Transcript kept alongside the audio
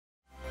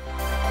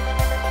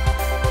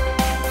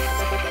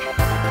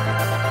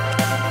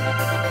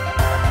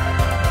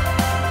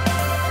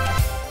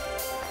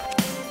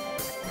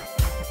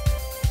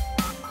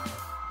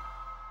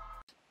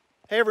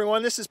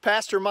everyone, this is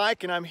Pastor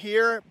Mike, and I'm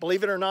here,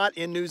 believe it or not,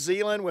 in New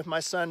Zealand with my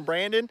son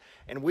Brandon,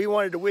 and we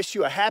wanted to wish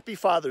you a happy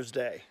Father's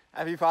Day.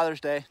 Happy Father's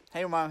Day.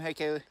 Hey Mom, hey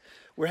Kaylee.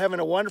 We're having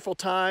a wonderful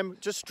time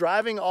just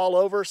driving all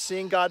over,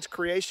 seeing God's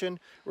creation.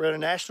 We're at a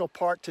national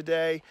park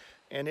today,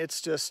 and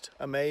it's just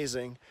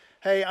amazing.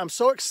 Hey, I'm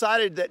so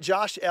excited that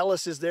Josh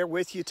Ellis is there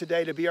with you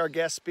today to be our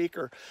guest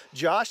speaker.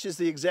 Josh is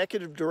the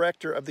executive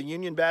director of the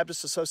Union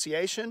Baptist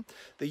Association.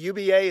 The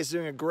UBA is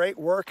doing a great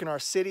work in our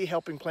city,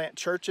 helping plant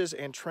churches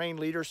and train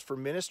leaders for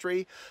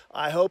ministry.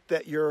 I hope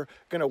that you're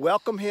going to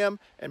welcome him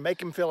and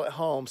make him feel at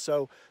home.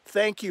 So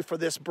thank you for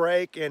this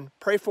break, and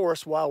pray for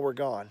us while we're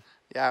gone.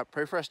 Yeah,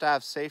 pray for us to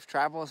have safe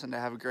travels and to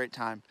have a great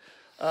time.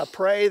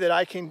 Pray that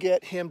I can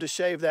get him to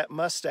shave that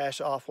mustache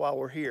off while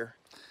we're here.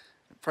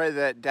 Pray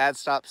that Dad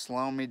stops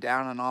slowing me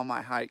down on all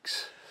my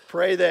hikes.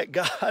 Pray that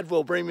God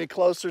will bring me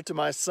closer to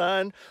my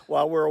son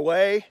while we're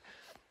away.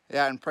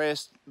 Yeah, and pray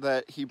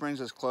that he brings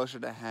us closer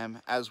to him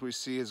as we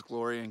see his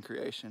glory in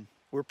creation.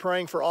 We're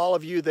praying for all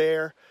of you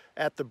there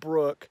at the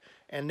brook.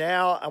 And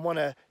now I want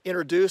to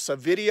introduce a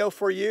video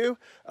for you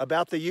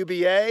about the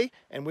UBA,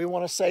 and we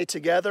want to say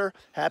together,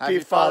 Happy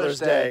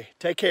Father's Day.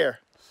 Take care.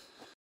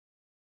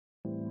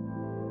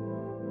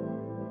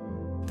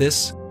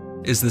 This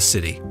is the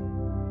city.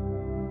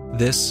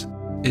 This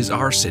is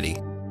our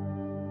city.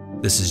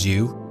 This is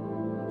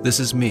you. This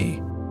is me.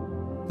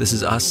 This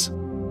is us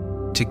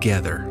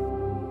together.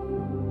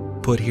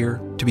 Put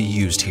here to be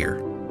used here,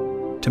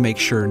 to make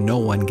sure no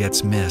one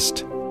gets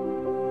missed.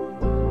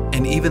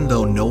 And even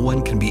though no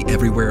one can be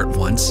everywhere at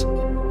once,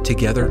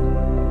 together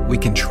we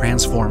can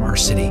transform our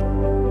city.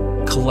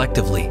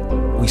 Collectively,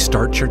 we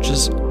start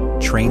churches,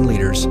 train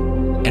leaders,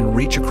 and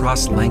reach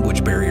across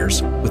language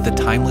barriers with the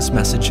timeless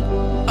message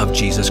of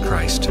Jesus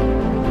Christ.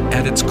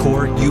 At its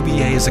core,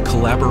 UBA is a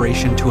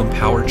collaboration to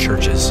empower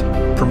churches,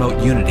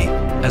 promote unity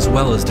as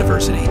well as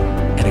diversity,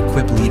 and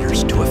equip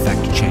leaders to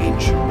effect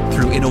change.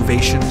 Through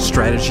innovation,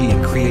 strategy,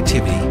 and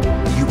creativity,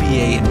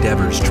 UBA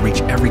endeavors to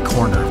reach every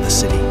corner of the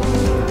city.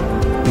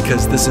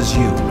 Because this is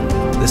you,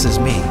 this is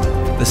me,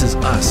 this is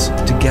us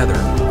together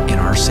in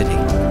our city,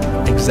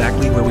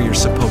 exactly where we are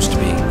supposed to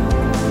be.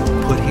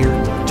 Put here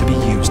to be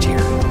used here.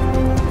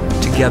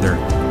 Together,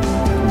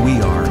 we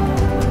are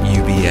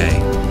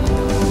UBA.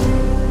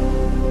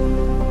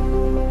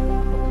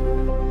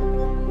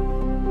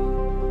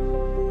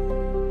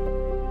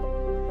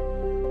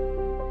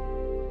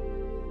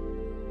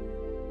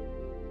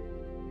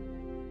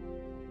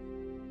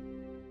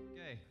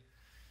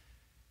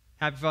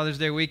 Happy Father's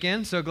Day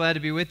weekend. So glad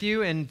to be with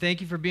you, and thank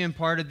you for being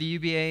part of the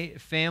UBA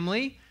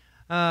family.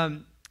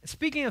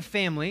 Speaking of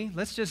family,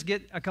 let's just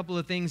get a couple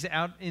of things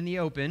out in the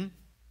open.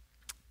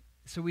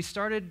 So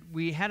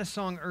we had a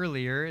song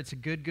earlier, it's a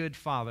good, good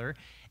father,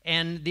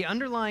 and the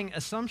underlying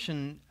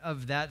assumption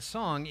of that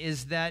song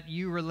is that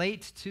you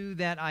relate to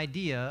that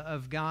idea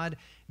of God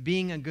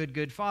being a good,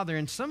 good father,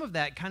 and some of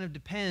that kind of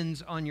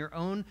depends on your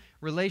own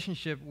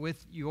relationship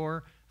with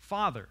your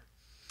father.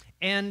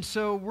 And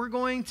so we're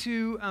going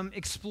to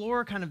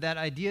explore kind of that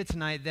idea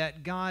tonight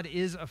that God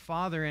is a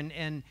father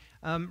and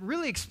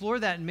really explore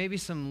that in maybe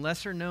some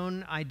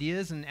lesser-known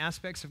ideas and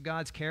aspects of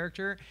God's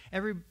character.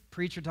 Every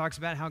preacher talks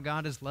about how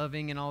God is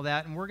loving and all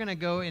that, and we're going to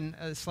go in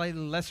a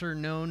slightly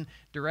lesser-known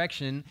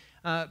direction.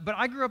 But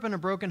I grew up in a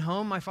broken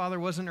home. My father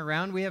wasn't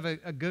around. We have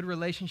a good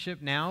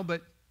relationship now,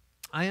 but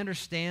I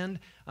understand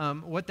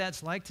what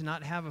that's like to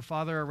not have a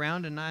father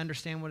around, and I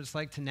understand what it's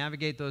like to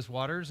navigate those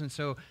waters. And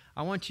so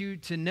I want you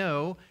to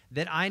know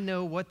that I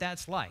know what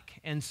that's like.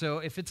 And so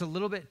if it's a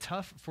little bit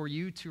tough for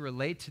you to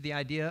relate to the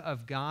idea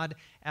of God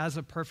as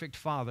a perfect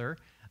father,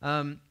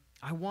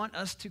 I want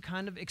us to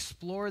kind of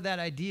explore that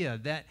idea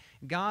that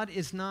God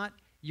is not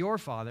your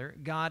father.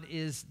 God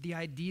is the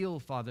ideal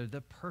father,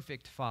 the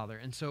perfect father.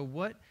 And so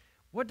what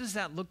does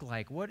that look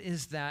like? What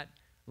is that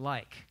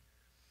like?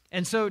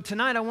 And so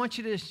tonight I want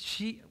you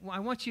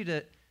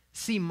to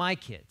see my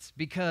kids,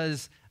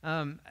 because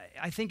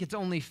I think it's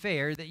only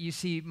fair that you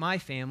see my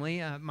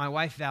family, my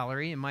wife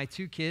Valerie, and my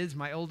two kids,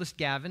 my oldest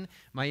Gavin,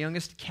 my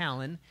youngest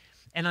Callan.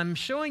 And I'm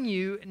showing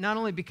you not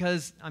only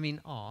because,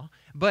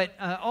 but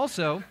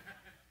also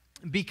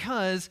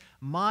because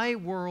my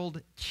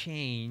world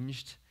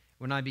changed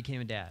when I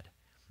became a dad.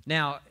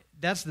 Now,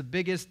 that's the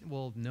biggest,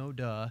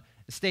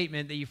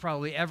 statement that you've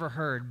probably ever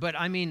heard. But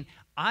I mean,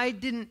 I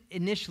didn't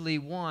initially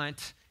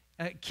want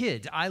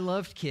kids. I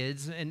loved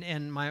kids,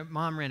 and my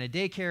mom ran a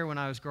daycare when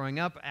I was growing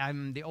up.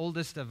 I'm the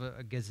oldest of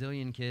a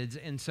gazillion kids,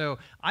 and so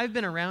I've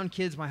been around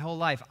kids my whole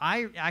life.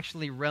 I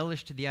actually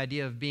relished the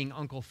idea of being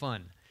Uncle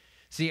Fun.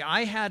 See,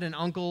 I had an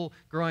uncle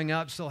growing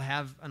up, still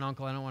have an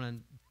uncle. I don't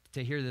want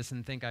to hear this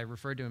and think I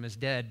referred to him as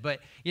dead, but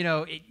he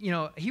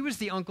was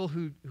the uncle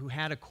who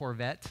had a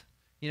Corvette.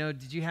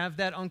 Did you have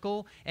that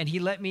uncle? And he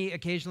let me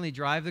occasionally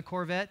drive the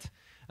Corvette.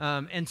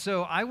 And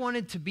so I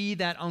wanted to be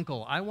that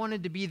uncle. I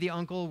wanted to be the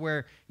uncle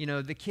where,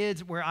 the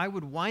kids, where I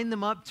would wind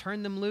them up,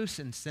 turn them loose,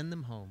 and send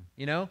them home,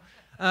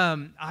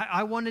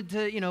 I wanted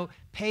to,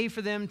 pay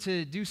for them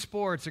to do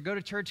sports or go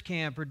to church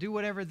camp or do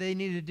whatever they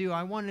needed to do.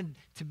 I wanted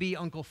to be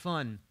Uncle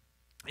Fun.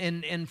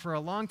 And for a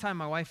long time,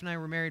 my wife and I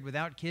were married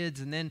without kids.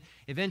 And then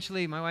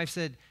eventually my wife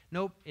said,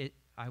 nope,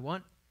 I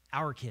want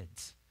our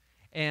kids.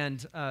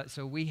 And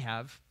so we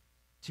have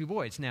 2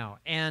 boys now.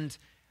 And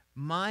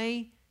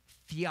my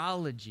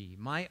theology,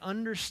 my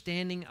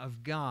understanding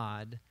of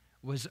God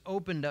was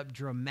opened up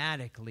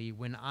dramatically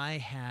when I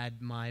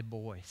had my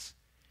boys.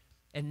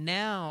 And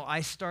now I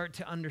start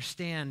to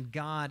understand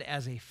God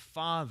as a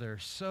father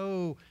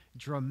so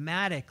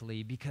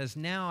dramatically, because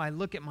now I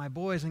look at my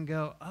boys and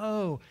go,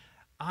 oh,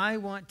 I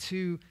want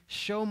to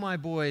show my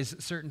boys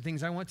certain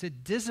things. I want to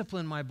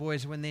discipline my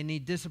boys when they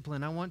need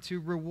discipline. I want to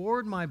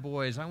reward my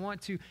boys. I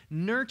want to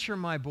nurture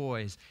my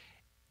boys.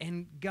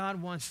 And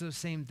God wants those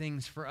same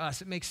things for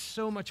us. It makes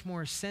so much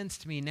more sense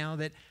to me now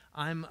that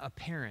I'm a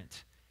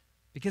parent.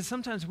 Because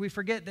sometimes we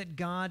forget that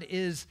God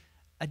is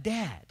a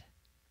dad.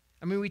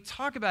 I mean, we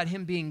talk about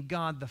him being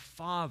God the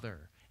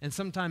Father, and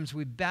sometimes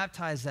we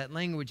baptize that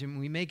language and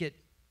we make it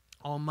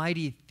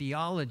almighty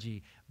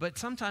theology. But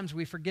sometimes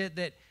we forget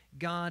that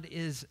God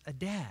is a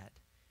dad.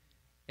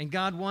 And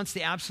God wants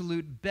the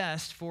absolute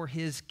best for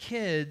his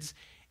kids,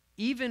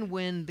 even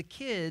when the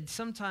kids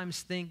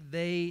sometimes think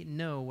they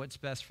know what's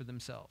best for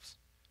themselves.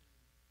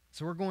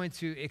 So we're going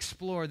to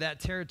explore that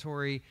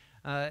territory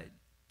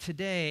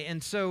today.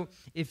 And so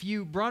if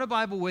you brought a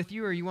Bible with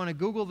you or you want to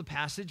Google the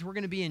passage, we're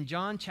going to be in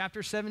John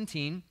chapter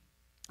 17,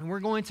 and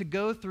we're going to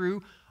go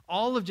through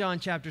all of John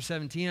chapter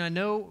 17. I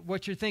know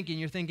what you're thinking.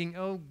 You're thinking,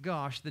 oh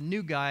gosh, the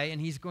new guy,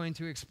 and he's going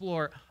to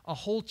explore a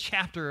whole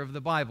chapter of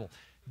the Bible.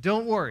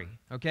 Don't worry,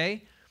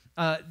 okay?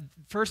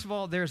 First of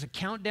all, there's a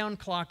countdown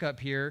clock up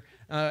here,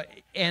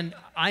 and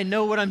I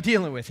know what I'm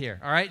dealing with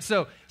here, all right?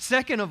 So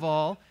second of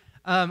all,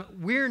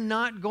 we're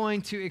not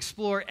going to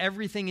explore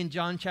everything in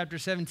John chapter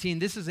 17.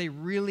 This is a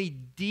really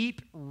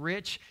deep,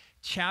 rich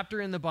chapter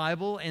in the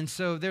Bible, and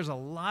so there's a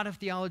lot of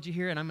theology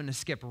here, and I'm going to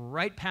skip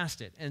right past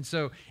it. And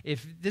so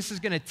if this is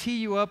going to tee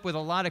you up with a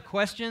lot of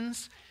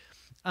questions,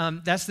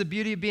 that's the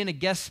beauty of being a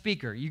guest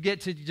speaker. You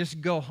get to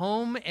just go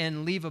home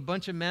and leave a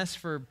bunch of mess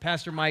for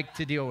Pastor Mike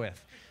to deal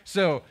with.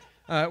 So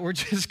we're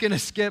just going to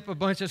skip a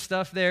bunch of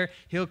stuff there.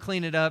 He'll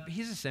clean it up.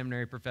 He's a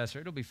seminary professor.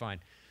 It'll be fine.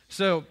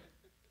 So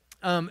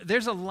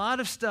there's a lot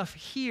of stuff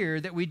here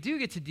that we do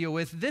get to deal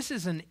with. This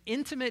is an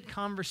intimate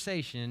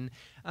conversation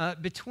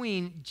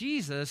between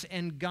Jesus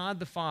and God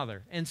the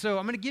Father. And so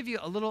I'm going to give you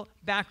a little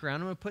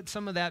background. I'm going to put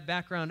some of that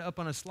background up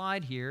on a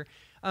slide here.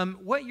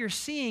 What you're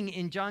seeing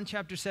in John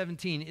chapter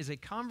 17 is a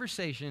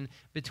conversation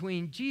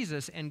between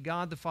Jesus and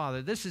God the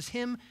Father. This is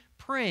him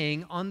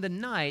praying on the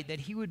night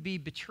that he would be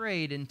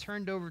betrayed and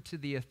turned over to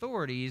the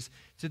authorities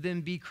to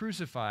then be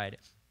crucified.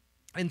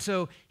 And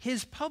so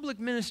his public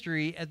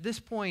ministry at this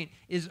point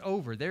is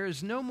over. There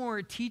is no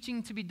more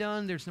teaching to be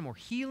done. There's no more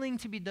healing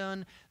to be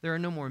done. There are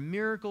no more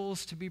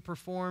miracles to be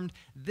performed.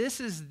 This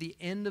is the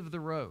end of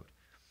the road.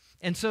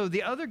 And so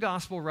the other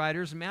gospel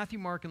writers, Matthew,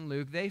 Mark, and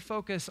Luke, they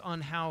focus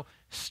on how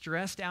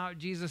stressed out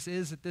Jesus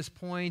is at this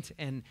point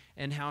and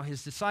how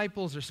his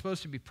disciples are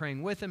supposed to be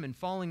praying with him and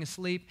falling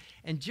asleep.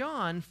 And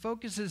John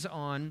focuses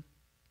on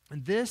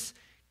this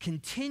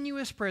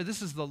continuous prayer.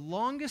 This is the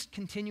longest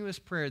continuous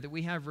prayer that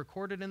we have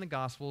recorded in the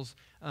Gospels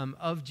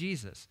of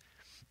Jesus.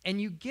 And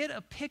you get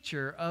a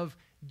picture of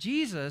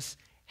Jesus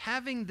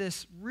having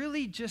this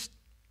really just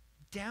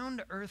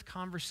down-to-earth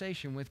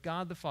conversation with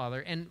God the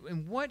Father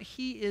and what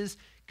he is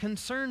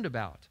concerned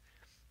about.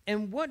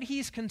 And what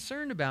he's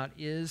concerned about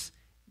is,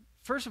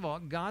 first of all,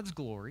 God's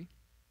glory,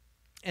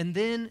 and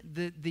then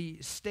the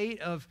state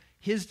of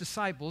his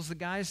disciples, the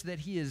guys that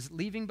he is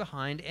leaving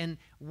behind, and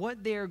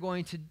what they are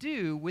going to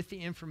do with the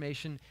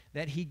information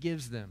that he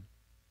gives them.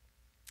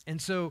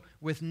 And so,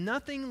 with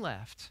nothing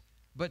left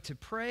but to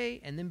pray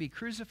and then be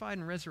crucified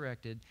and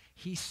resurrected,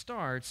 he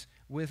starts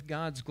with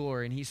God's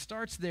glory. And he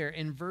starts there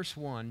in verse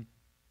 1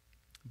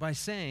 by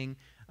saying,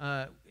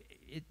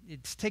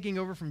 it's taking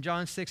over from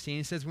John 16.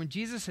 He says, when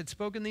Jesus had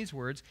spoken these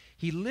words,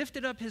 he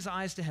lifted up his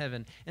eyes to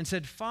heaven and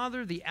said,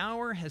 Father, the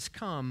hour has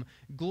come.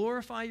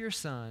 Glorify your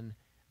Son,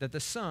 that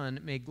the Son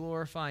may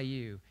glorify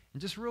you.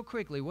 And just real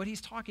quickly, what he's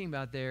talking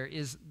about there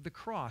is the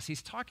cross.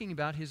 He's talking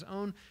about his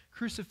own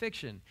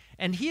crucifixion.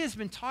 And he has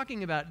been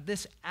talking about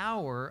this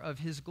hour of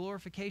his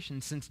glorification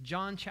since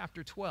John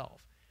chapter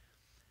 12.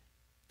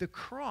 The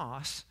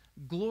cross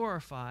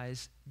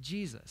glorifies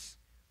Jesus.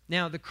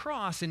 Now, the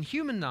cross in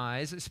human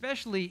eyes,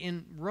 especially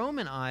in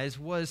Roman eyes,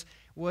 was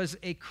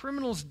a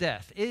criminal's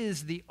death. It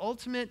is the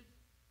ultimate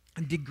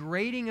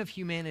degrading of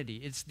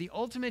humanity. It's the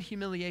ultimate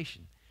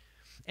humiliation.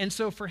 And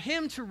so for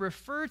him to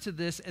refer to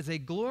this as a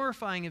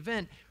glorifying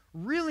event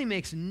really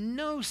makes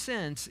no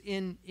sense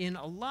in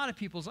a lot of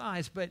people's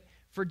eyes. But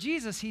for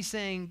Jesus, he's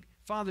saying,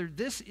 Father,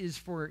 this is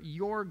for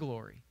your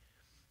glory.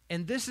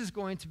 And this is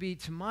going to be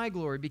to my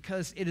glory,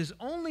 because it is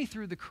only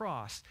through the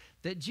cross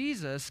that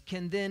Jesus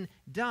can then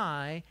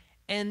die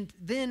and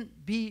then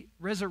be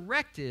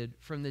resurrected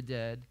from the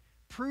dead,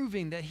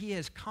 proving that he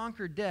has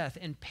conquered death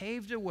and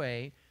paved a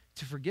way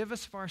to forgive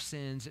us of our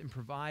sins and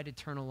provide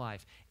eternal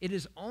life. It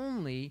is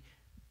only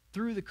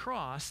through the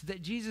cross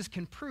that Jesus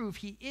can prove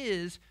he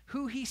is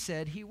who he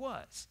said he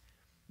was.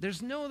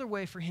 There's no other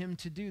way for him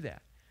to do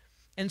that.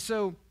 And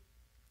so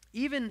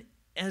even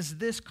as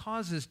this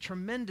causes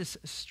tremendous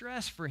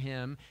stress for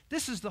him,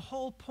 this is the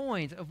whole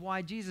point of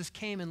why Jesus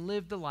came and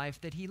lived the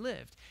life that he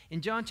lived.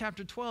 In John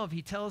chapter 12,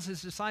 he tells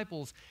his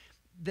disciples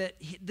that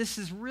this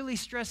is really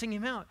stressing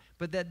him out,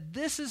 but that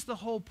this is the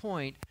whole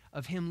point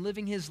of him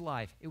living his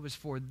life. It was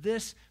for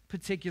this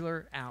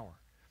particular hour.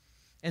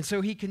 And so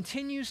he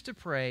continues to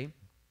pray,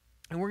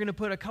 and we're going to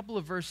put a couple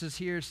of verses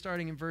here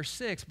starting in verse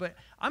 6, but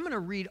I'm going to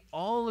read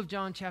all of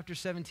John chapter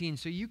 17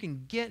 so you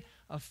can get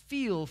a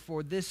feel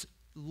for this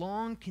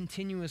long,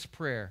 continuous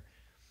prayer.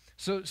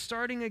 So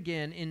starting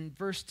again in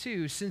verse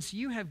 2, since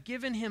you have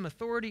given him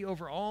authority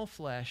over all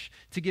flesh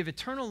to give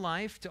eternal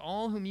life to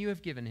all whom you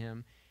have given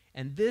him,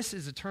 and this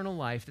is eternal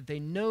life, that they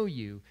know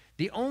you,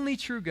 the only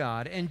true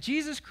God, and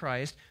Jesus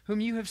Christ, whom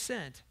you have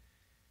sent.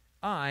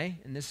 I,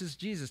 and this is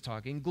Jesus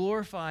talking,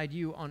 glorified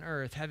you on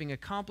earth, having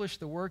accomplished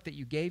the work that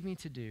you gave me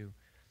to do.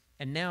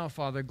 And now,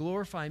 Father,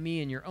 glorify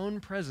me in your own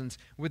presence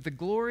with the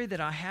glory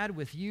that I had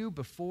with you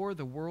before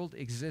the world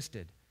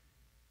existed.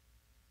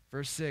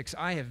 Verse 6,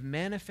 I have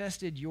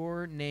manifested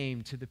your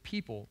name to the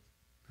people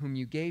whom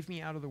you gave me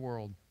out of the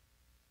world.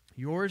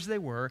 Yours they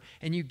were,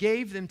 and you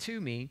gave them to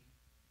me,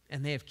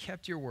 and they have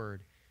kept your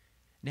word.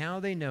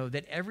 Now they know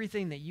that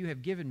everything that you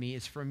have given me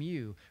is from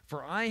you,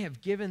 for I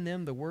have given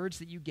them the words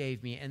that you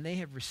gave me, and they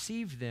have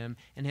received them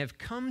and have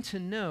come to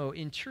know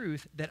in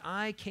truth that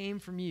I came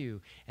from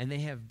you, and they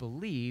have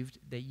believed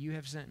that you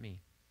have sent me.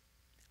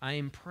 I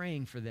am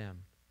praying for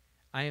them.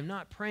 I am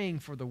not praying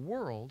for the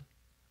world,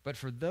 but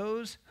for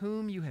those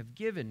whom you have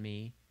given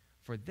me,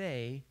 for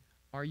they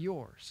are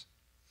yours.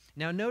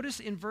 Now notice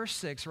in verse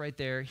 6 right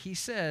there, he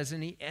says,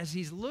 and as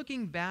he's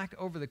looking back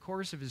over the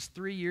course of his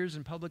 3 years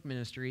in public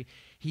ministry,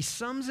 he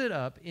sums it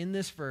up in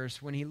this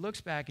verse when he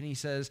looks back and he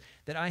says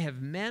that I have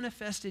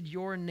manifested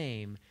your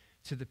name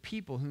to the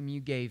people whom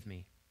you gave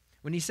me.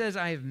 When he says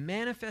I have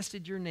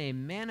manifested your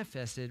name,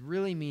 manifested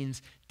really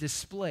means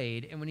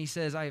displayed. And when he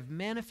says I have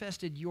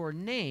manifested your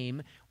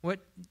name, what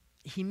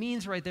he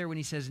means right there when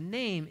he says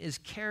name is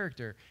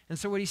character. And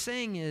so what he's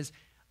saying is,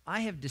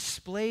 I have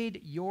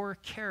displayed your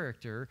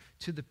character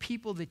to the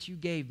people that you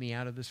gave me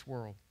out of this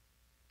world.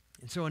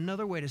 And so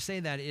another way to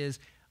say that is,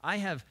 I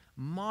have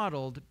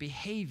modeled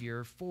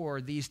behavior for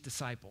these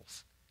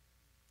disciples.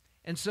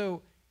 And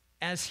so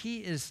as he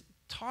is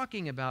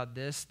talking about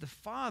this, the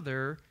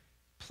Father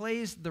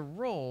plays the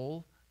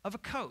role of a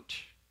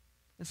coach.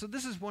 And so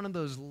this is one of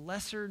those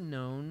lesser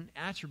known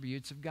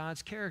attributes of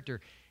God's character.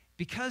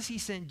 Because he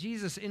sent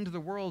Jesus into the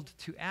world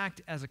to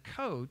act as a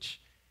coach,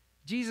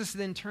 Jesus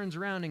then turns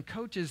around and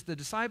coaches the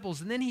disciples,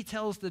 and then he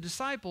tells the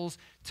disciples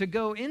to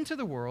go into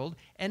the world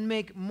and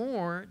make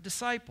more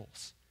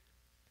disciples.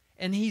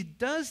 And he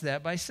does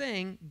that by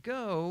saying,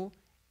 go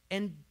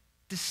and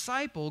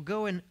disciple,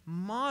 go and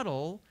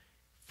model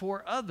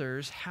for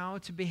others how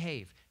to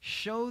behave.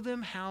 Show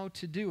them how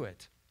to do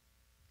it.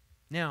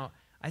 Now,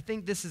 I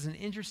think this is an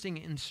interesting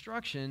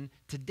instruction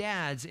to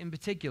dads in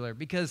particular,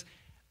 because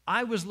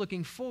I was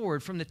looking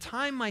forward from the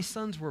time my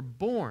sons were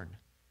born,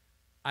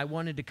 I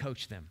wanted to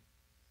coach them.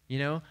 You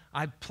know,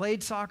 I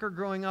played soccer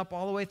growing up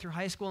all the way through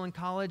high school and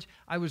college.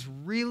 I was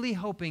really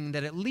hoping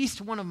that at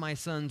least one of my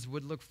sons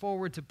would look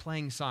forward to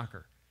playing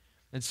soccer.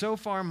 And so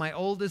far, my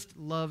oldest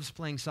loves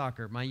playing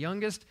soccer. My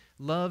youngest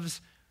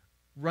loves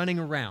running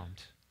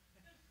around.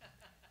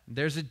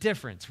 There's a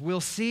difference.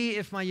 We'll see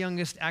if my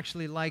youngest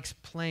actually likes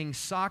playing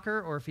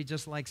soccer or if he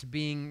just likes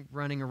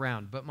running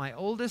around. But my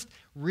oldest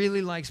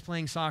really likes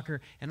playing soccer,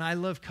 and I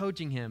love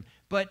coaching him.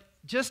 But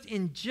just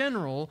in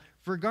general,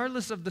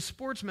 regardless of the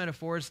sports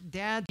metaphors,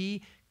 dad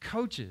be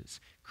coaches.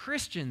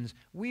 Christians,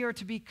 we are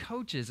to be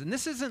coaches. And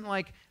this isn't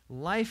like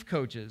life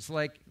coaches.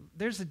 Like,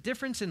 there's a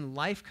difference in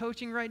life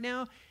coaching right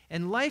now.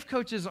 And life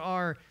coaches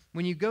are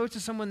when you go to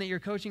someone that you're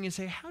coaching and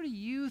say, how do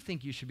you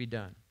think you should be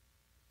done?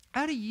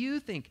 How do you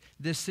think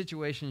this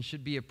situation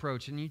should be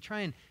approached? And you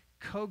try and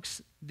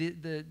coax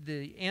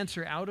the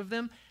answer out of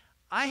them.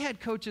 I had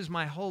coaches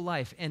my whole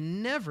life,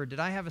 and never did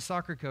I have a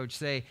soccer coach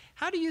say,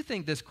 how do you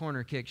think this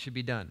corner kick should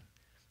be done?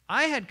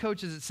 I had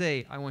coaches that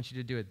say, I want you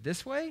to do it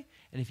this way,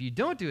 and if you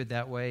don't do it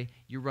that way,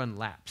 you run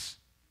laps.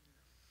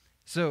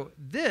 So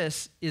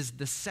this is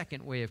the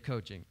second way of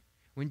coaching.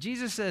 When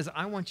Jesus says,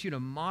 I want you to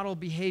model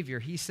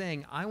behavior, he's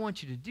saying, I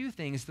want you to do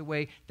things the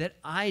way that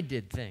I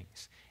did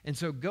things. And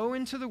so go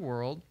into the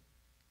world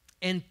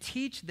and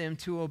teach them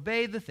to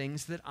obey the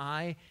things that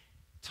I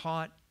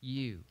taught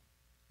you.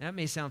 That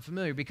may sound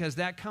familiar because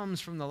that comes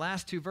from the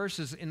last two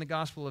verses in the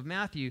Gospel of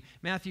Matthew.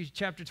 Matthew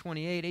chapter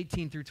 28,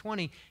 18 through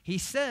 20. He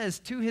says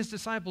to his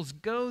disciples,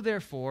 go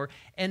therefore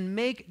and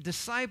make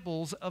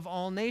disciples of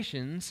all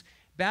nations,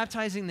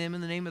 baptizing them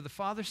in the name of the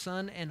Father,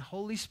 Son, and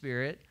Holy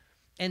Spirit,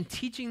 and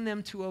teaching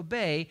them to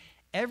obey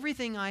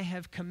everything I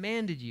have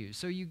commanded you.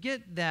 So you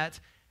get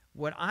that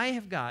what I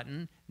have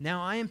gotten,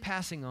 now I am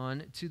passing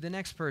on to the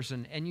next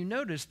person. And you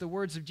notice the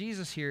words of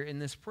Jesus here in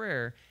this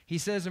prayer. He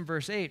says in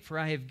verse 8, for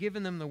I have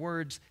given them the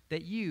words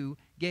that you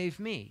gave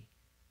me.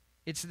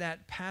 It's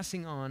that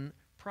passing on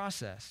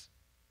process.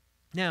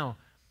 Now,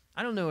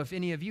 I don't know if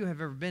any of you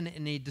have ever been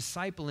in a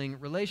discipling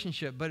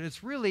relationship, but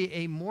it's really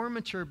a more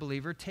mature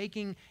believer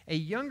taking a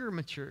younger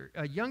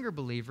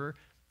believer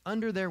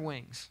under their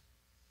wings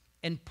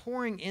and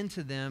pouring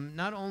into them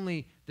not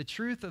only the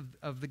truth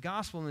of the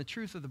gospel and the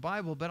truth of the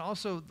Bible, but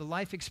also the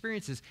life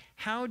experiences.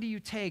 How do you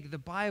take the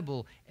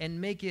Bible and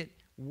make it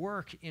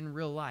work in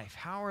real life?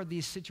 How are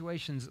these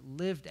situations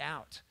lived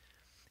out?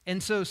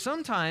 And so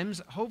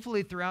sometimes,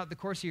 hopefully throughout the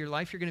course of your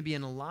life, you're going to be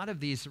in a lot of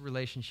these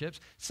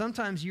relationships.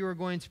 Sometimes you are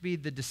going to be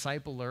the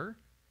discipler,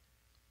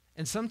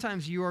 and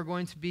sometimes you are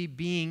going to be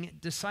being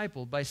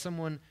discipled by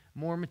someone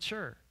more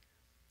mature.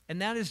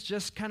 And that is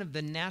just kind of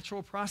the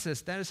natural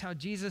process. That is how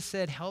Jesus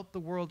said, help the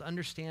world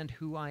understand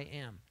who I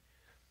am.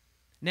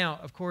 Now,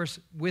 of course,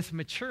 with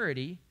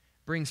maturity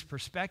brings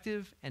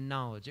perspective and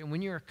knowledge. And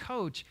when you're a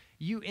coach,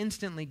 you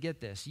instantly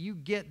get this. You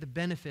get the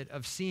benefit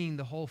of seeing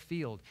the whole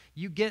field.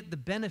 You get the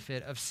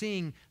benefit of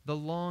seeing the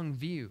long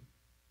view.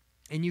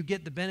 And you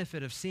get the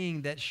benefit of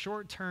seeing that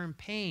short-term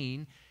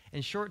pain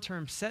and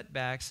short-term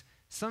setbacks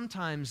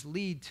sometimes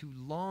lead to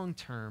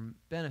long-term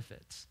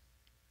benefits.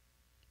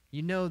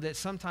 You know that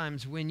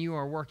sometimes when you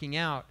are working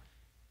out,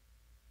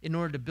 in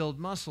order to build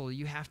muscle,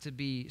 you have to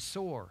be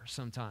sore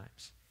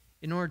sometimes.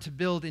 In order to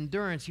build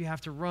endurance, you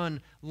have to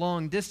run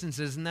long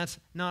distances, and that's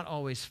not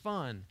always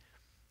fun.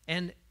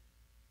 And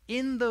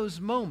in those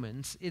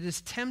moments, it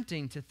is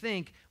tempting to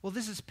think, well,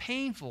 this is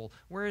painful.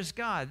 Where is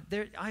God?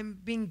 I'm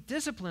being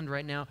disciplined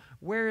right now.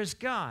 Where is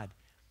God?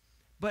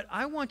 But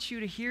I want you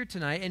to hear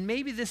tonight, and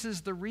maybe this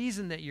is the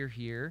reason that you're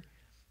here,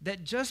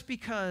 that just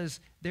because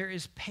there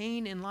is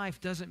pain in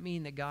life doesn't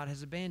mean that God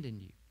has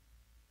abandoned you.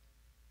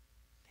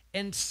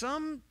 And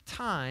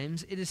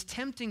sometimes it is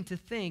tempting to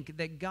think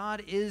that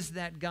God is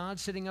that God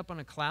sitting up on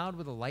a cloud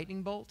with a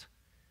lightning bolt.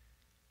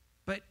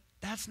 But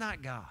that's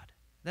not God.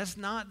 That's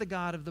not the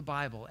God of the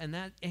Bible.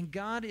 And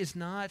God is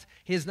not,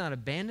 he has not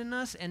abandoned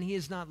us, and he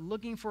is not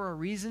looking for a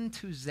reason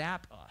to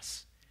zap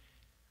us.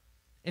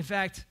 In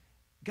fact,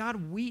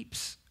 God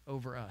weeps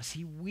over us.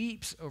 He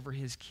weeps over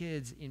his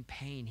kids in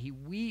pain. He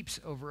weeps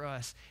over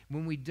us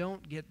when we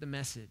don't get the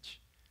message.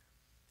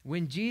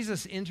 When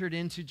Jesus entered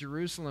into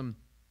Jerusalem,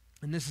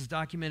 and this is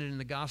documented in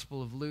the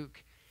Gospel of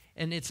Luke,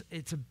 and it's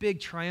a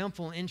big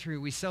triumphal entry.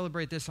 We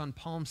celebrate this on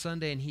Palm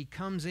Sunday, and he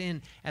comes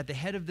in at the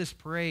head of this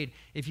parade.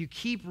 If you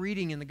keep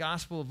reading in the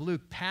Gospel of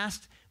Luke,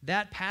 past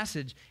that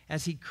passage,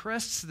 as he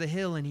crests the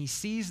hill and he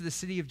sees the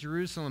city of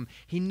Jerusalem,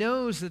 he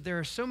knows that there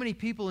are so many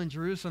people in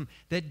Jerusalem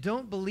that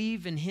don't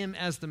believe in him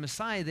as the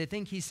Messiah. They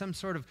think he's some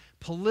sort of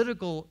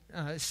political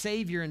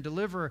savior and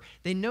deliverer.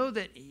 He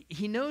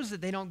knows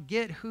that they don't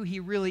get who he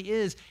really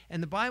is,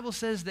 and the Bible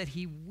says that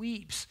he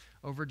weeps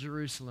over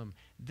Jerusalem.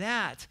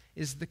 That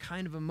is the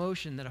kind of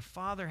emotion that a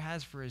father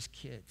has for his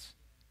kids.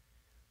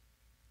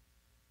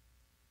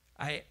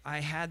 I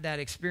had that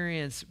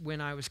experience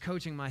when I was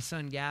coaching my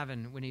son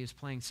Gavin when he was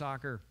playing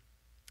soccer.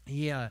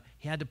 He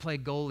had to play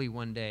goalie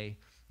one day.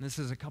 And this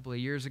is a couple of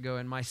years ago,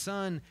 and my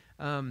son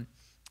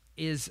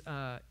is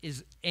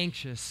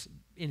anxious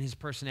in his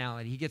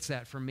personality. He gets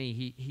that from me.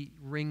 He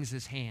wrings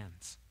his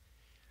hands.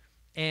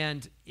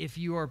 And if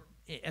you are,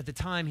 at the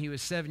time he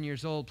was 7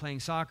 years old playing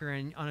soccer,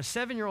 and on a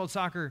 7-year-old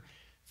soccer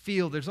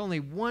field, there's only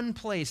one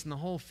place in the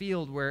whole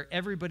field where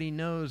everybody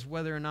knows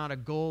whether or not a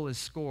goal is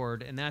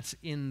scored, and that's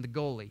in the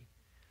goalie.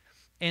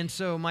 And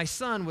so my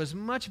son was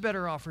much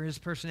better off for his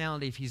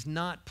personality if he's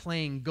not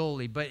playing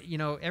goalie. But,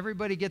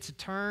 everybody gets a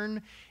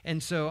turn,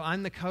 and so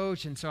I'm the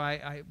coach, and so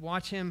I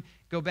watch him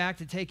go back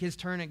to take his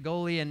turn at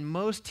goalie, and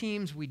most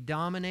teams we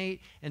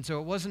dominate, and so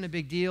it wasn't a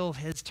big deal.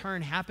 His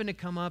turn happened to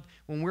come up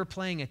when we're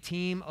playing a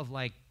team of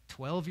like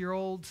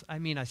 12-year-olds. I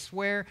mean, I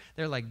swear,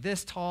 they're like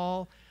this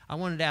tall. I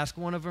wanted to ask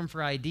one of them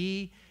for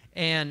ID,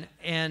 and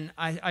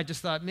I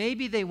just thought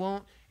maybe they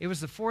won't. It was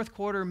the fourth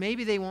quarter.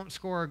 Maybe they won't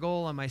score a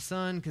goal on my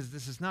son because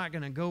this is not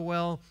going to go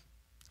well.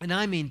 And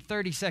I mean,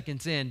 30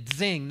 seconds in,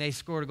 zing, they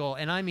scored a goal.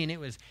 And I mean, it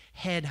was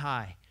head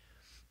high.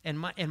 And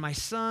my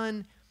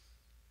son,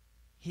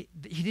 he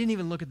didn't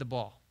even look at the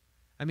ball.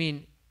 I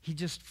mean, he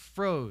just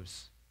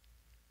froze.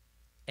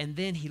 And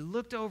then he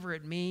looked over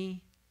at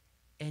me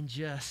and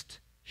just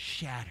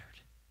shattered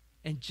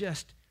and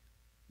just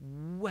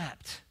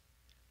wept.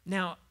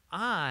 Now,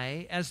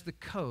 as the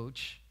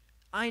coach,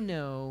 I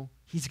know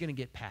he's going to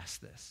get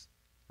past this,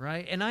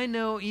 right? And I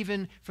know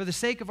even for the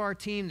sake of our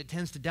team that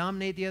tends to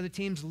dominate the other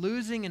teams,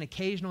 losing an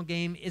occasional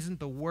game isn't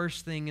the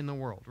worst thing in the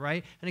world,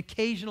 right? An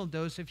occasional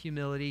dose of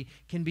humility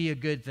can be a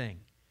good thing.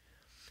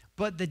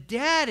 But the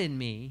dad in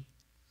me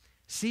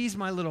sees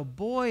my little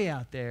boy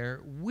out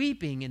there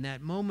weeping in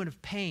that moment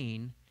of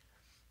pain,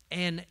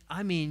 and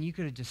I mean, you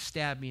could have just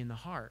stabbed me in the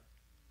heart.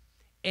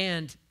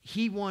 And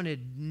he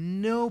wanted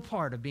no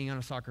part of being on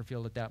a soccer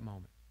field at that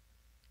moment.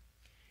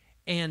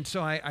 And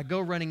so I go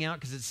running out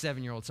because it's a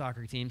 7-year-old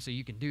soccer team, so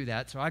you can do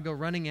that. So I go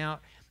running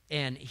out,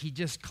 and he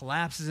just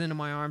collapses into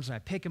my arms, and I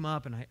pick him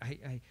up, and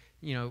I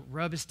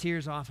rub his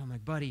tears off. I'm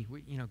like, buddy,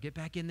 get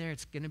back in there.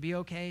 It's going to be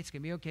okay. It's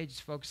going to be okay.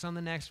 Just focus on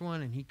the next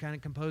one. And he kind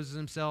of composes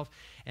himself,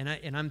 and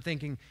I'm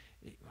thinking,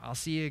 I'll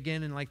see you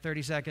again in like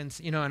 30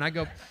 seconds. And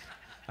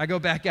I I go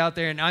back out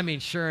there, and I mean,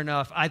 sure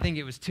enough, I think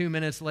it was 2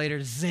 minutes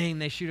later, zing,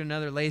 they shoot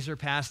another laser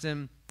past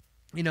him,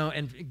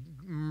 and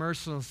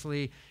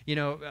mercilessly,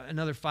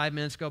 another 5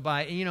 minutes go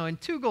by. And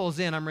 2 goals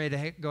in, I'm ready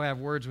to go have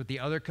words with the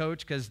other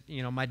coach because,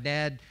 my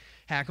dad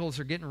hackles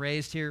are getting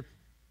raised here.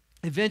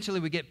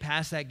 Eventually, we get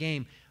past that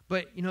game.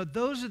 But,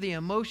 those are the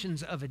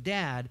emotions of a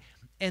dad.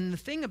 And the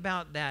thing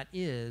about that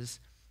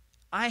is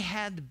I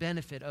had the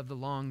benefit of the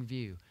long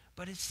view,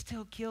 but it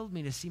still killed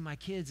me to see my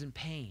kids in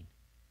pain.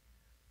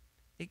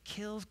 It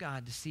kills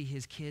God to see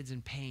his kids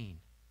in pain.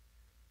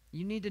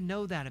 You need to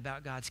know that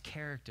about God's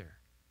character.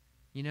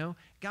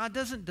 God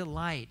doesn't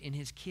delight in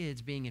his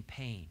kids being in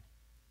pain.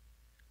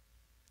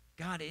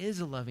 God is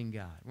a loving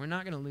God. We're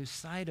not going to lose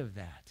sight of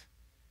that.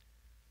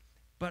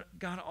 But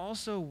God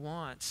also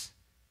wants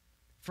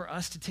for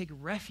us to take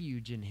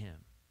refuge in him.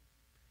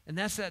 And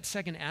that's that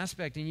second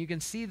aspect. And you can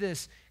see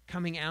this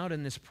coming out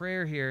in this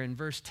prayer here in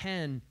verse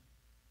 10.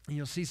 And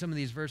you'll see some of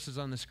these verses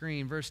on the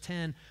screen. Verse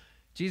 10,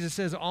 Jesus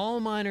says, all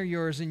mine are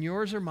yours, and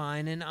yours are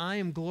mine, and I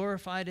am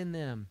glorified in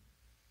them.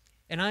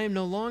 And I am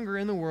no longer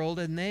in the world,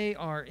 and they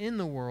are in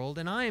the world,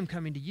 and I am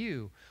coming to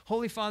you.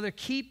 Holy Father,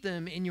 keep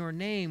them in your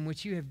name,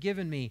 which you have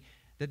given me,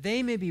 that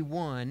they may be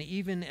one,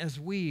 even as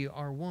we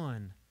are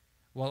one.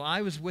 While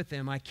I was with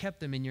them, I kept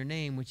them in your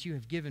name, which you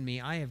have given me.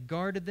 I have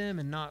guarded them,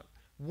 and not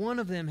one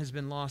of them has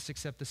been lost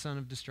except the son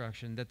of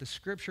destruction, that the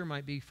scripture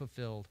might be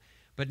fulfilled.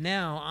 But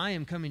now I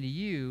am coming to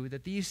you,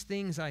 that these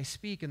things I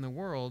speak in the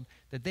world,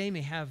 that they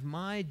may have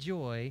my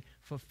joy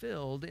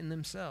fulfilled in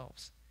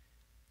themselves.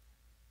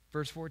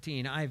 Verse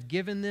 14, I have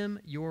given them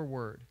your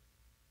word,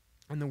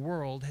 and the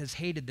world has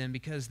hated them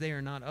because they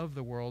are not of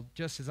the world,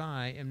 just as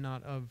I am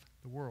not of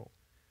the world.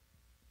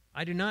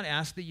 I do not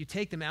ask that you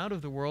take them out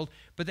of the world,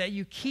 but that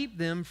you keep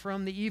them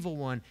from the evil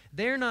one.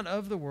 They are not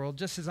of the world,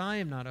 just as I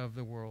am not of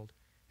the world.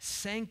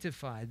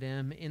 Sanctify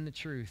them in the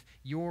truth.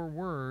 Your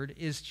word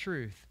is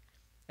truth.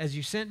 As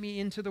you sent me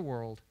into the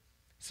world,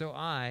 so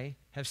I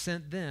have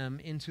sent them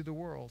into the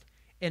world.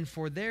 And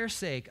for their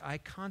sake I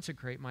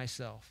consecrate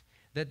myself,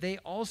 that they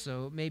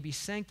also may be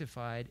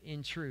sanctified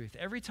in truth.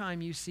 Every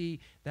time you see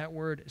that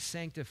word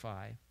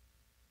sanctify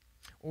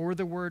or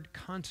the word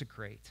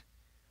consecrate,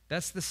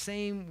 that's the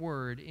same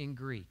word in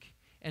Greek.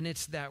 And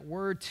it's that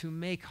word to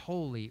make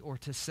holy or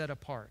to set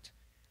apart.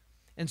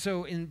 And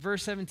so in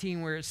verse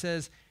 17 where it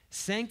says,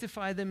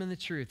 sanctify them in the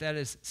truth, that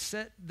is,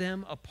 set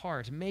them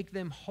apart, make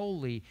them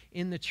holy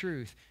in the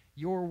truth.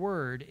 Your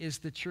word is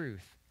the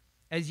truth.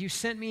 As you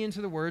sent me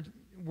into the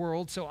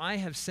world, so I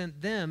have sent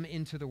them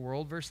into the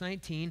world. Verse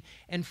 19,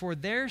 and for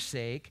their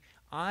sake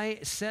I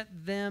set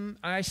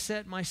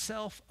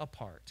myself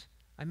apart.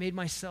 I made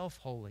myself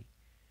holy,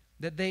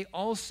 that they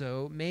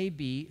also may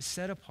be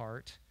set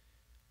apart,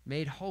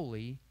 made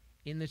holy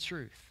in the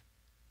truth.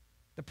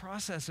 The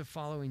process of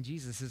following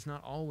Jesus is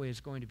not always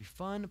going to be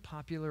fun,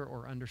 popular,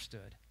 or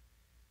understood.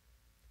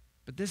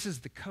 But this is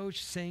the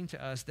coach saying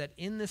to us that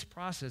in this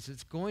process,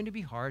 it's going to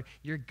be hard.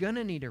 You're going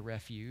to need a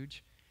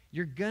refuge.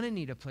 You're going to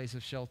need a place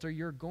of shelter.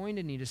 You're going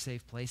to need a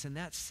safe place, and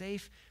that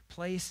safe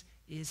place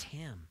is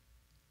him.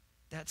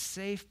 That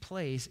safe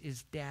place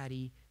is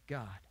Daddy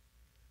God.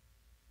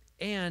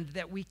 And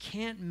that we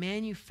can't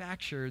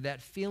manufacture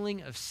that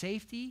feeling of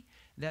safety,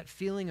 that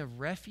feeling of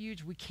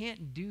refuge. We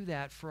can't do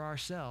that for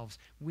ourselves.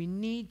 We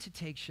need to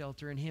take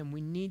shelter in him.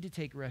 We need to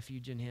take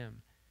refuge in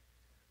him.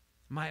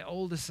 My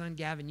oldest son,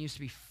 Gavin, used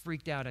to be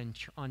freaked out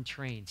on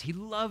trains. He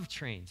loved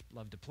trains,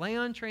 loved to play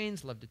on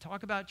trains, loved to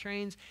talk about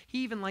trains.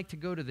 He even liked to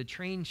go to the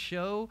train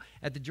show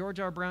at the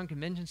George R. Brown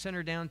Convention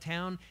Center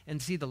downtown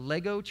and see the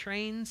Lego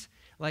trains.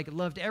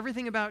 Loved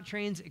everything about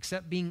trains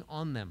except being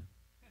on them.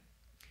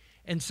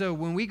 And so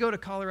when we go to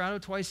Colorado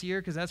twice a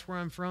year, because that's where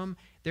I'm from,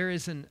 there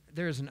is an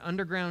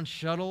underground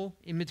shuttle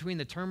in between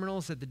the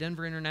terminals at the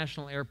Denver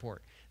International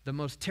Airport. The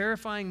most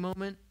terrifying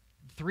moment,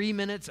 3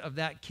 minutes of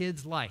that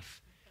kid's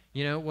life,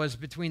 was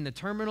between the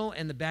terminal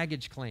and the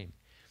baggage claim.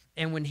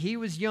 And when he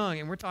was young,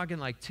 and we're talking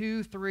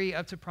 2, 3,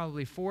 up to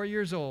probably 4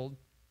 years old,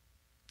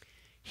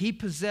 he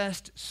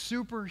possessed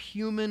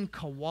superhuman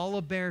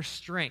koala bear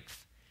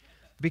strength.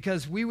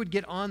 Because we would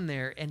get on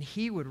there and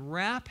he would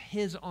wrap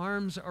his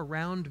arms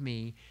around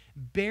me,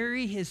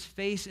 bury his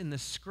face in the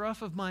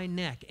scruff of my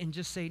neck and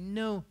just say,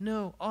 no,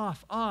 no,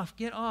 off,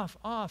 get off,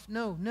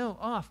 no,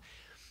 off.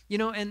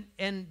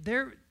 And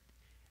there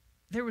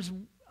was,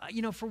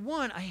 for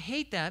one, I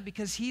hate that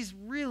because he's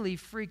really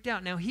freaked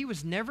out. Now, he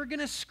was never going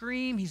to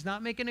scream. He's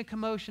not making a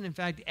commotion. In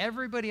fact,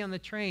 everybody on the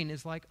train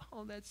is like,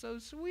 oh, that's so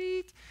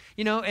sweet.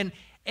 And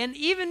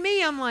even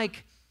me, I'm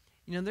like,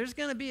 there's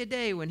going to be a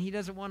day when he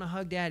doesn't want to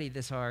hug Daddy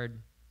this hard.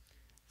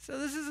 So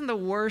this isn't the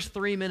worst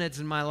 3 minutes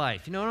in my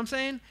life. You know what I'm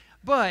saying?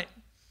 But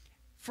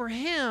for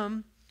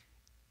him,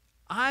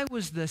 I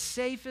was the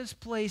safest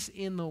place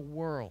in the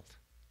world.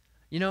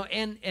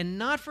 And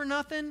not for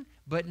nothing,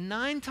 but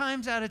 9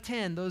 times out of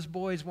 10, those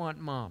boys want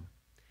mom.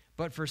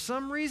 But for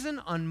some reason,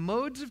 on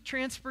modes of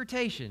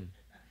transportation,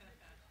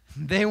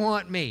 they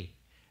want me.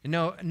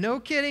 No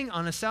kidding.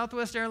 On a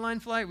Southwest airline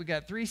flight, we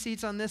got 3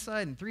 seats on this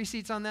side and 3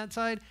 seats on that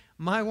side.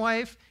 My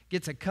wife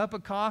gets a cup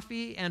of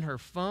coffee and her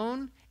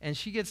phone, and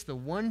she gets the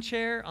one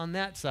chair on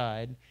that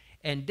side,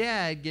 and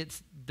Dad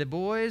gets the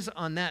boys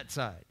on that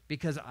side.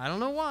 Because I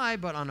don't know why,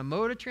 but on a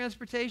mode of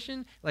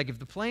transportation, like if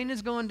the plane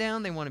is going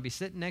down, they want to be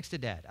sitting next to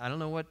Dad. I don't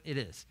know what it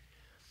is.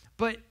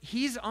 But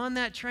he's on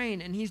that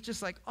train, and he's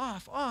just like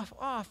off, off,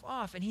 off,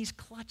 off, and he's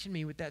clutching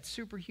me with that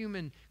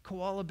superhuman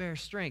koala bear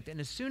strength. And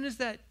as soon as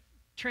that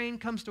train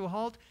comes to a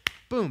halt,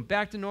 boom,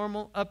 back to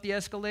normal, up the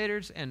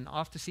escalators, and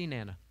off to see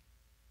Nana.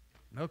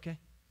 Okay.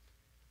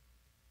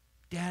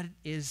 Dad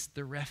is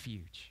the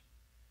refuge.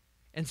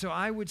 And so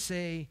I would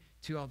say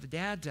to all the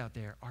dads out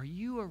there, are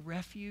you a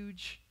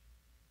refuge?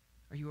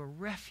 Are you a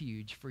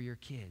refuge for your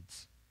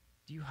kids?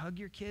 Do you hug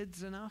your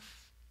kids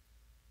enough?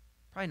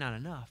 Probably not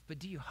enough, but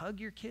do you hug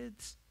your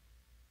kids?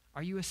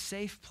 Are you a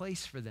safe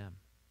place for them?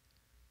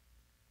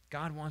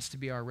 God wants to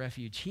be our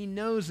refuge. He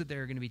knows that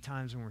there are going to be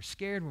times when we're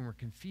scared, when we're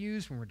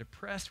confused, when we're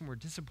depressed, when we're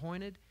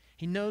disappointed.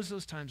 He knows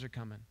those times are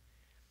coming.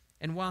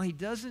 And while he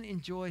doesn't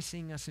enjoy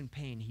seeing us in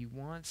pain, he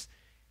wants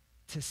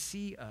to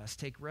see us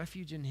take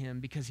refuge in him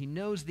because he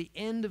knows the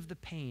end of the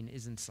pain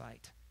is in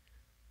sight.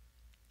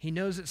 He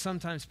knows that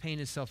sometimes pain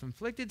is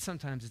self-inflicted,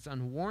 sometimes it's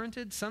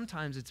unwarranted,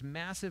 sometimes it's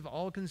massive,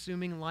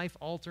 all-consuming,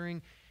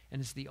 life-altering,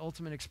 and it's the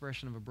ultimate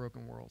expression of a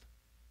broken world.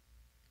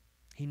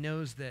 He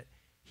knows that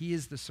he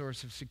is the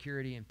source of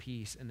security and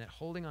peace, and that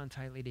holding on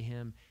tightly to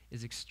him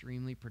is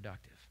extremely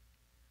productive.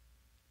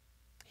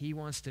 He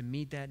wants to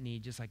meet that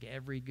need just like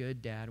every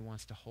good dad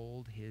wants to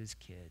hold his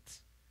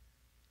kids.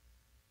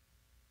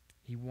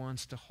 He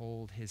wants to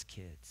hold his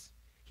kids.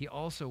 He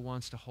also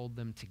wants to hold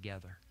them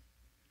together.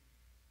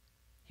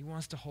 He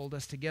wants to hold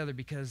us together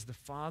because the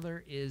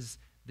Father is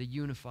the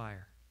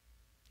unifier.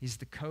 He's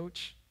the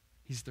coach,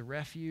 he's the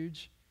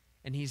refuge,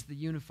 and he's the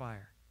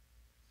unifier.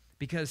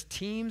 Because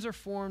teams are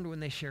formed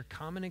when they share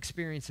common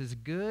experiences,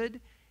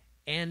 good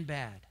and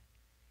bad.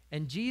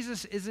 And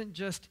Jesus isn't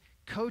just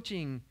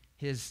coaching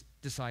his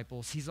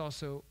disciples, he's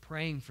also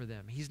praying for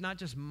them. He's not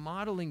just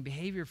modeling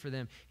behavior for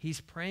them, he's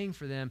praying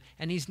for them.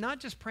 And he's not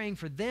just praying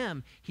for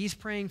them, he's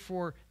praying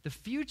for the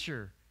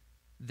future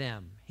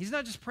them. He's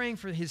not just praying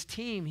for his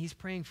team, he's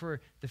praying for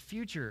the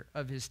future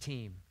of his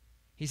team.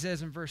 He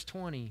says in verse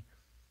 20,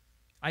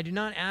 I do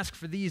not ask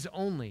for these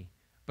only,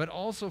 but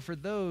also for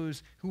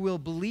those who will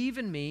believe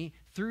in me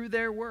through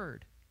their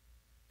word,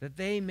 that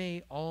they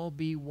may all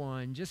be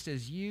one, just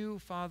as you,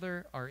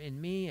 Father, are in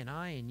me and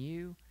I in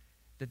you,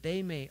 that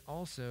they may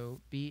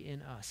also be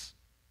in us,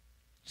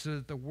 so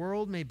that the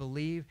world may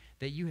believe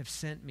that you have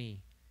sent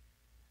me.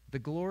 The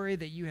glory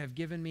that you have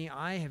given me,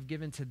 I have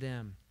given to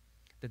them,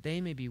 that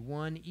they may be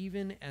one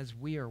even as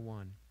we are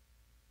one,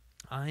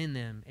 I in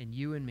them and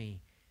you in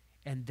me,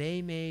 and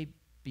they may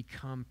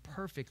become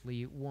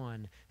perfectly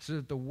one, so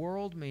that the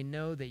world may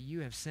know that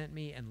you have sent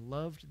me and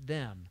loved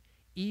them,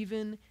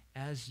 even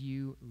as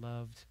you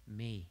loved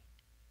me.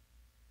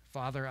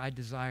 Father, I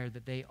desire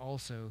that they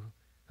also,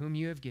 whom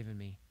you have given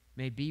me,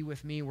 may be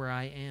with me where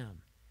I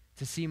am,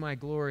 to see my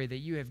glory that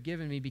you have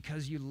given me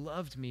because you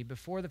loved me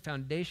before the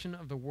foundation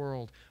of the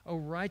world. O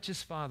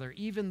righteous Father,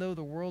 even though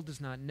the world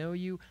does not know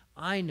you,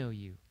 I know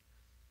you,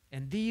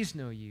 and these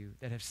know you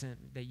that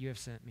you have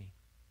sent me.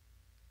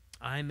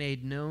 I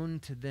made known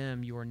to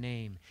them your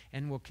name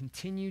and will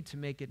continue to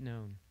make it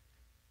known,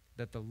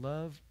 that the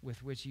love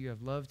with which you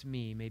have loved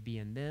me may be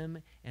in them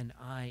and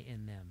I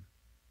in them.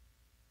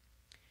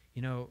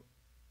 You know,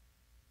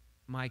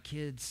 my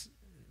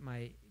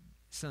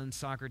son's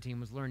soccer team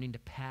was learning to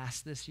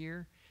pass this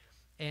year,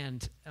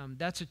 and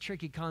that's a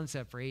tricky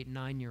concept for 8 and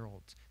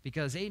 9-year-olds,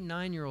 because 8 and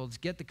 9-year-olds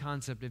get the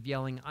concept of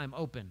yelling, I'm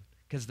open,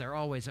 because they're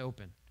always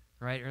open,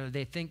 right? Or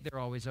they think they're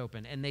always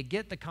open, and they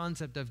get the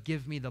concept of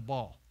give me the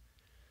ball.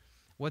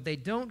 What they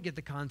don't get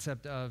the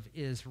concept of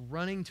is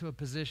running to a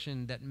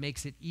position that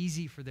makes it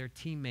easy for their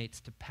teammates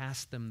to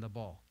pass them the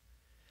ball.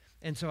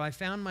 And so I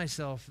found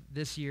myself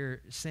this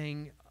year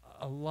saying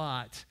a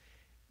lot,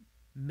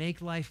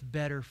 make life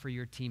better for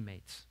your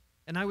teammates.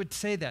 And I would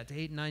say that to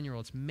 8 and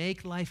 9-year-olds,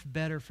 make life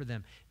better for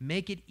them.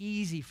 Make it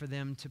easy for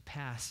them to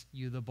pass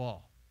you the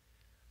ball.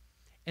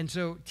 And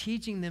so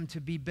teaching them to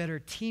be better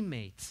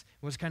teammates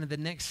was kind of the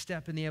next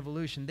step in the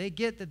evolution. They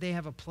get that they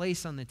have a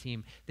place on the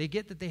team. They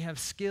get that they have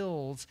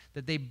skills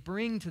that they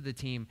bring to the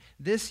team.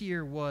 This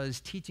year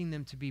was teaching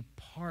them to be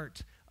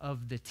part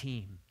of the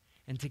team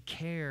and to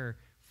care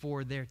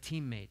for their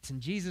teammates.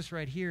 And Jesus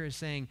right here is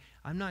saying,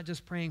 I'm not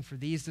just praying for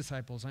these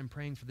disciples, I'm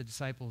praying for the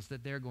disciples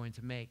that they're going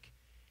to make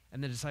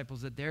and the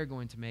disciples that they're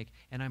going to make.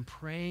 And I'm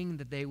praying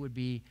that they would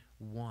be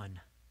one.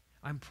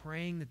 I'm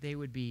praying that they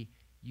would be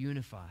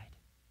unified.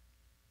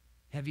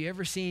 Have you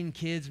ever seen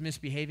kids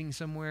misbehaving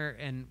somewhere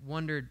and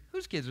wondered,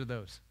 whose kids are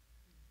those?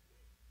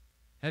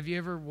 Have you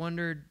ever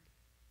wondered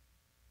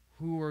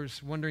who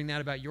was wondering that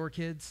about your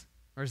kids?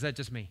 Or is that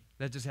just me?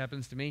 That just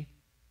happens to me?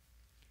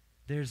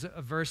 There's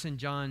a verse in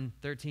John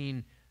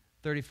 13,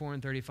 34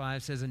 and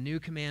 35 says, a new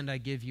command I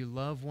give you,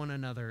 love one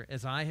another.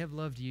 As I have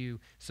loved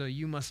you, so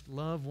you must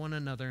love one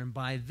another. And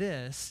by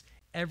this,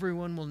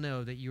 Everyone will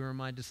know that you are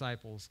my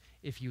disciples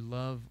if you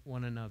love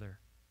one another.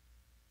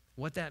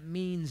 What that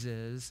means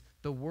is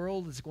the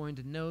world is going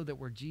to know that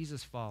we're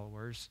Jesus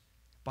followers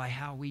by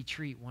how we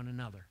treat one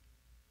another.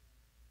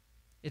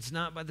 It's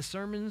not by the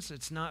sermons,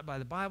 it's not by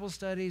the Bible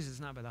studies, it's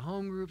not by the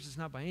home groups, it's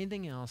not by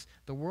anything else.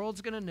 The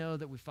world's going to know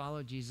that we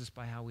follow Jesus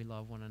by how we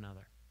love one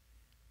another,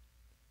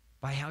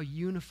 by how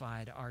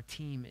unified our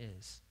team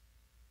is.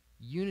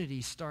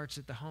 Unity starts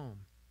at the home.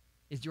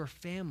 Is your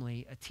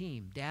family a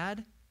team?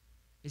 Dad,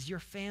 is your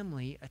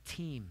family a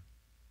team?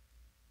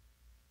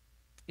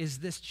 Is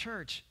this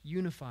church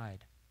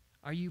unified?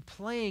 Are you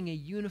playing a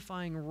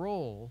unifying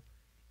role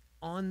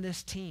on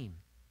this team?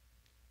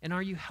 And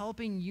are you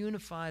helping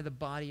unify the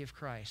body of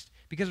Christ?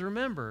 Because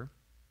remember,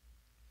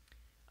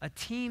 a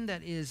team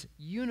that is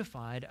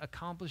unified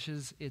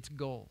accomplishes its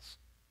goals.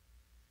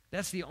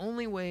 That's the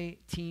only way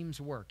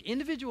teams work.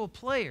 Individual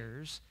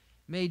players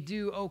may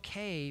do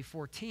okay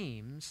for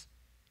teams,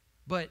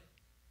 but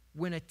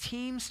when a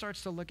team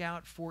starts to look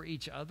out for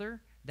each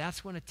other,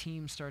 that's when a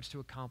team starts to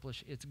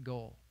accomplish its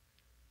goal.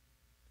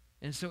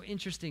 And it's so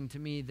interesting to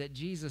me that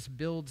Jesus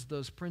builds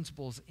those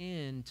principles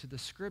into the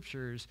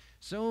scriptures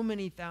so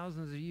many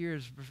thousands of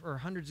years or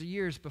hundreds of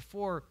years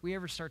before we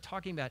ever start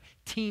talking about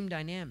team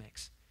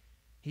dynamics.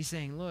 He's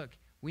saying, look,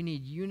 we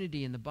need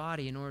unity in the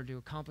body in order to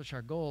accomplish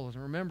our goals.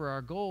 And remember,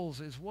 our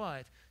goals is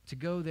what? To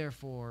go,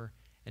 therefore,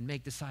 and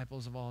make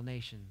disciples of all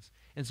nations.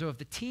 And so if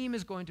the team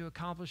is going to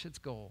accomplish its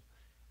goal,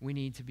 we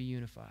need to be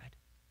unified.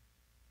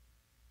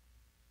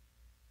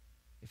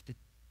 If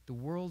the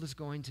world is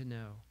going to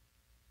know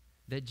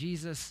that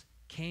Jesus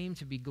came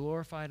to be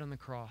glorified on the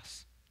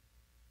cross,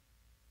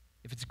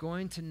 if it's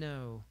going to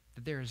know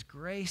that there is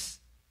grace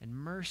and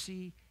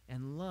mercy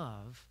and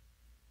love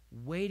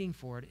waiting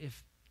for it,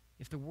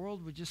 if the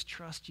world would just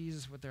trust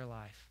Jesus with their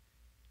life,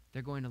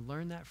 they're going to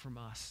learn that from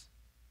us.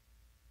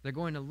 They're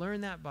going to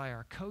learn that by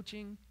our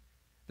coaching.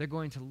 They're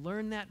going to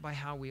learn that by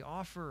how we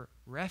offer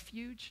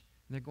refuge.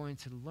 And they're going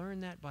to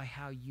learn that by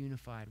how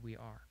unified we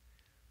are.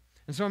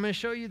 And so I'm going to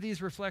show you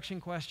these reflection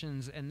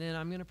questions, and then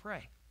I'm going to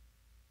pray.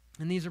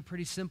 And these are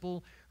pretty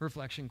simple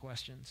reflection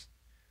questions.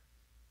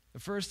 The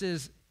first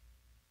is,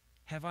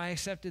 have I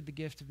accepted the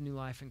gift of new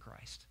life in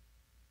Christ?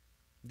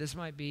 This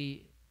might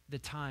be the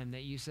time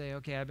that you say,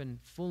 okay, I've been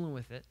fooling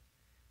with it,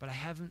 but I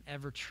haven't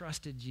ever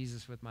trusted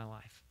Jesus with my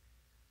life.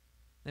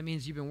 That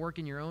means you've been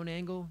working your own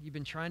angle. You've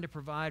been trying to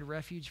provide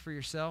refuge for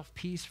yourself,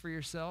 peace for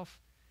yourself,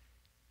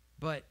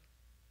 but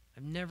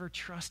I've never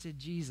trusted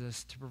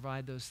Jesus to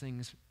provide those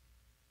things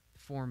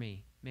for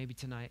me. Maybe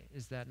tonight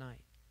is that night.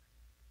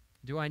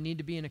 Do I need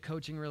to be in a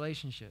coaching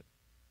relationship?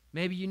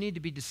 Maybe you need to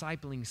be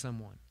discipling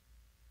someone.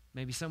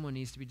 Maybe someone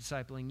needs to be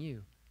discipling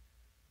you.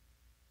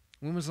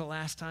 When was the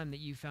last time that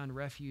you found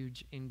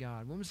refuge in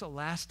God? When was the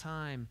last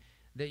time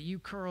that you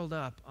curled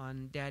up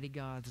on Daddy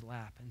God's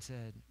lap and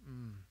said,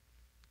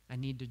 I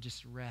need to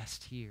just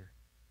rest here?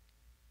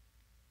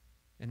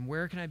 And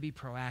where can I be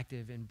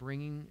proactive in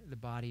bringing the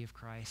body of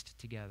Christ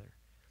together?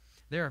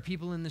 There are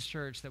people in this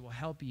church that will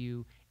help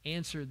you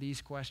answer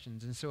these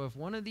questions. And so if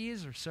one of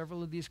these or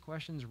several of these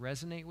questions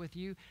resonate with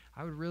you,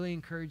 I would really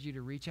encourage you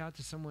to reach out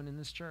to someone in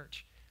this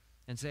church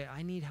and say,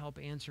 I need help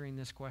answering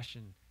this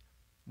question.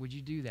 Would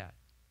you do that?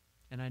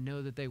 And I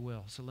know that they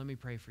will. So let me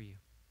pray for you.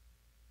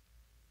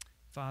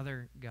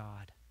 Father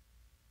God,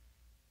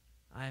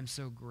 I am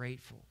so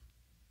grateful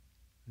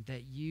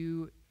that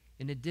you,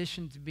 in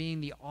addition to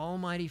being the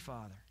Almighty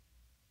Father,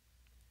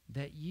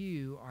 that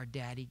you are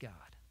Daddy God,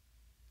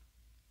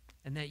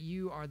 and that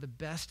you are the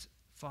best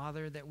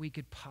Father that we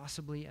could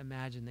possibly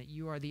imagine, that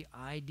you are the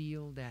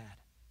ideal dad.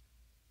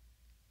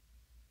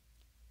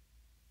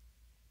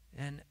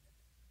 And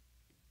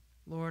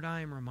Lord,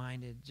 I am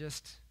reminded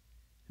just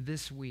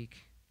this week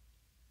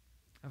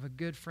of a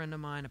good friend of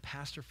mine, a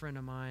pastor friend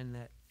of mine,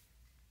 that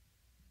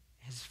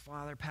his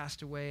father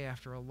passed away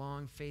after a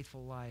long,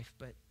 faithful life,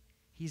 but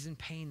he's in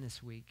pain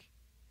this week.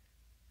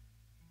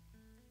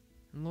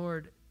 And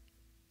Lord,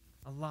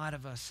 a lot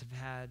of us have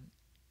had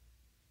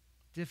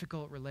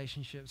difficult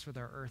relationships with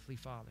our earthly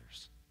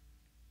fathers.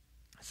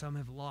 Some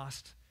have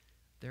lost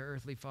their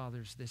earthly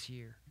fathers this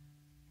year.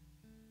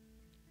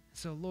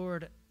 So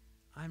Lord,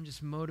 I'm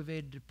just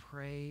motivated to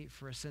pray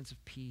for a sense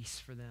of peace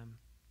for them.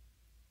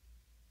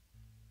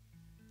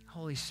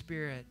 Holy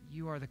Spirit,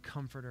 you are the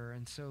comforter,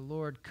 and so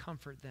Lord,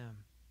 comfort them.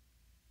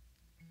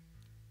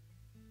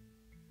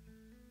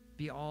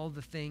 Be all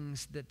the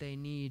things that they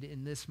need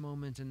in this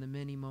moment and the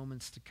many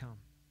moments to come.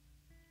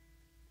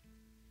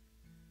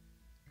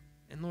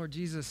 And Lord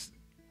Jesus,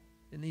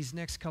 in these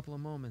next couple of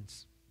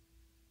moments,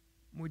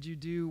 would you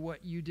do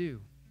what you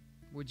do?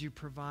 Would you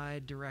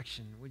provide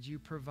direction? Would you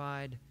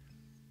provide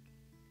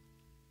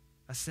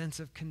a sense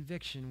of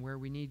conviction where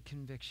we need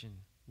conviction?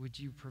 Would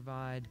you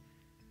provide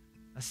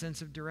a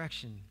sense of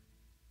direction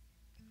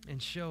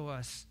and show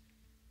us,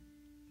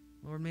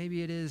 Lord,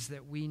 maybe it is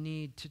that we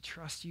need to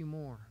trust you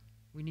more.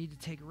 We need to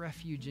take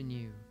refuge in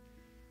you.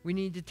 We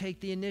need to take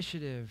the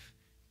initiative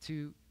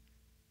to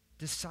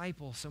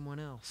disciple someone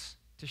else,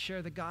 to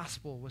share the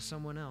gospel with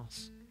someone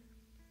else,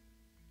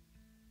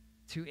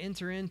 to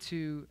enter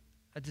into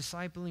a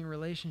discipling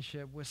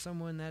relationship with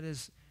someone that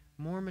is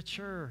more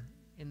mature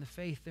in the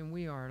faith than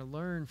we are, to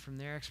learn from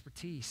their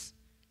expertise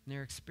and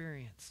their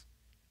experience.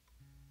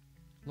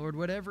 Lord,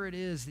 whatever it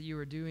is that you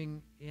are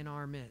doing in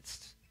our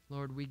midst,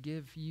 Lord, we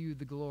give you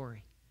the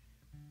glory,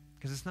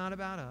 because it's not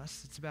about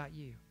us, it's about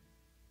you.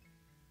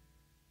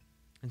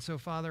 And so,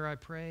 Father, I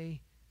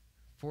pray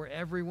for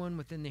everyone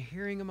within the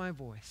hearing of my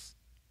voice,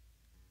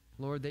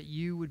 Lord, that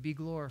you would be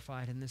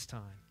glorified in this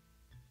time.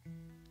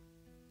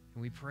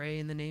 And we pray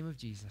in the name of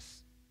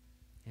Jesus.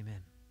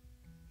 Amen.